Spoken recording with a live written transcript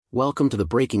Welcome to the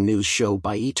Breaking News Show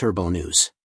by eTurbo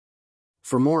News.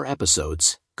 For more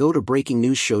episodes, go to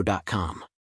breakingnewsshow.com.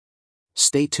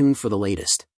 Stay tuned for the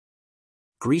latest.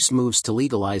 Greece moves to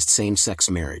legalized same-sex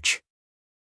marriage.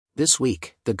 This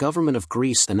week, the government of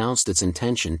Greece announced its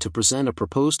intention to present a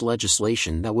proposed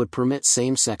legislation that would permit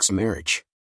same-sex marriage.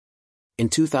 In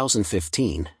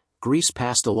 2015, Greece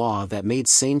passed a law that made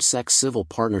same-sex civil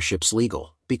partnerships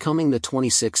legal, becoming the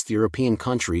 26th European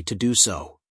country to do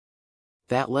so.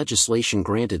 That legislation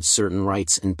granted certain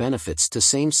rights and benefits to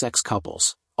same-sex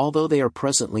couples, although they are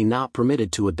presently not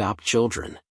permitted to adopt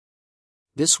children.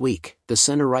 This week, the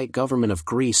center-right government of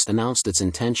Greece announced its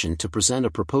intention to present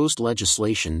a proposed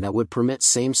legislation that would permit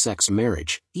same-sex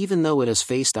marriage, even though it has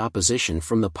faced opposition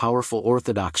from the powerful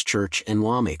Orthodox Church and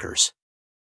lawmakers.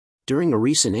 During a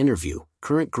recent interview,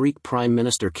 current Greek Prime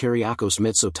Minister Kyriakos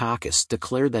Mitsotakis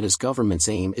declared that his government's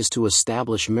aim is to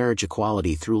establish marriage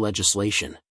equality through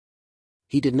legislation.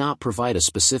 He did not provide a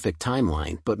specific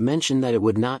timeline but mentioned that it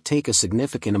would not take a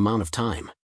significant amount of time.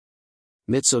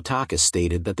 Mitsotakis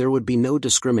stated that there would be no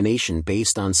discrimination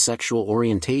based on sexual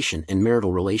orientation in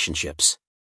marital relationships.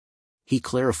 He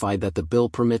clarified that the bill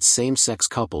permits same-sex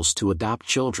couples to adopt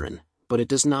children, but it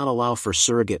does not allow for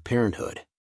surrogate parenthood.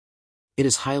 It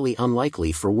is highly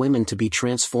unlikely for women to be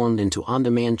transformed into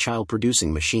on-demand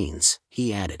child-producing machines,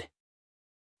 he added.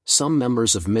 Some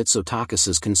members of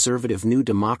Mitsotakis's conservative New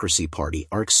Democracy Party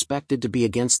are expected to be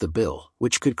against the bill,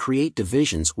 which could create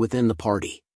divisions within the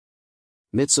party.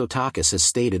 Mitsotakis has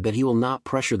stated that he will not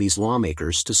pressure these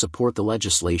lawmakers to support the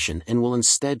legislation and will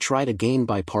instead try to gain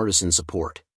bipartisan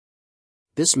support.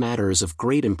 This matter is of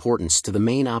great importance to the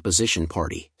main opposition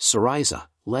party, Syriza,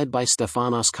 led by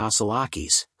Stefanos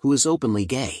Kasselakis, who is openly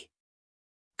gay.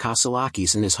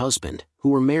 Kasselakis and his husband, who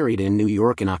were married in New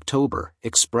York in October,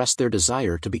 expressed their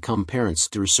desire to become parents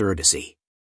through surrogacy.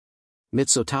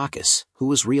 Mitsotakis, who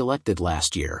was re-elected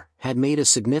last year, had made a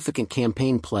significant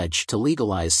campaign pledge to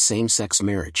legalize same-sex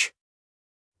marriage.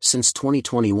 Since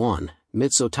 2021,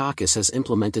 Mitsotakis has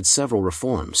implemented several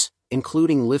reforms,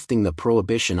 including lifting the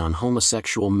prohibition on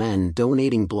homosexual men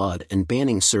donating blood and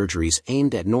banning surgeries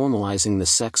aimed at normalizing the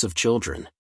sex of children.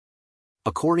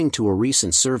 According to a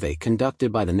recent survey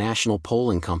conducted by the National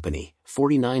Polling Company,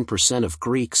 49% of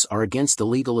Greeks are against the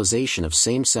legalization of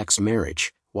same-sex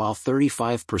marriage, while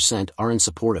 35% are in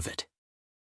support of it.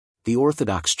 The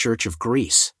Orthodox Church of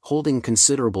Greece, holding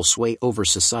considerable sway over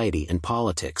society and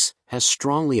politics, has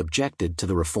strongly objected to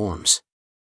the reforms.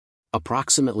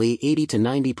 Approximately 80 to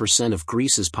 90% of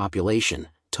Greece's population,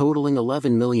 totaling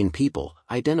 11 million people,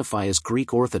 identify as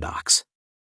Greek Orthodox.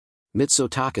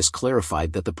 Mitsotakis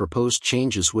clarified that the proposed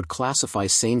changes would classify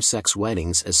same-sex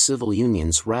weddings as civil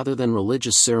unions rather than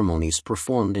religious ceremonies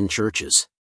performed in churches.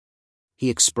 He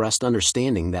expressed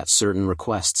understanding that certain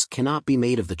requests cannot be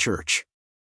made of the Church.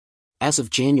 As of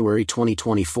January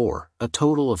 2024, a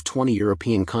total of 20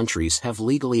 European countries have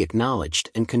legally acknowledged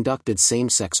and conducted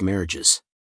same-sex marriages.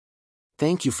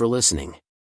 Thank you for listening.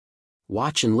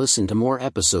 Watch and listen to more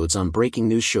episodes on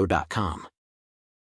breakingnewsshow.com.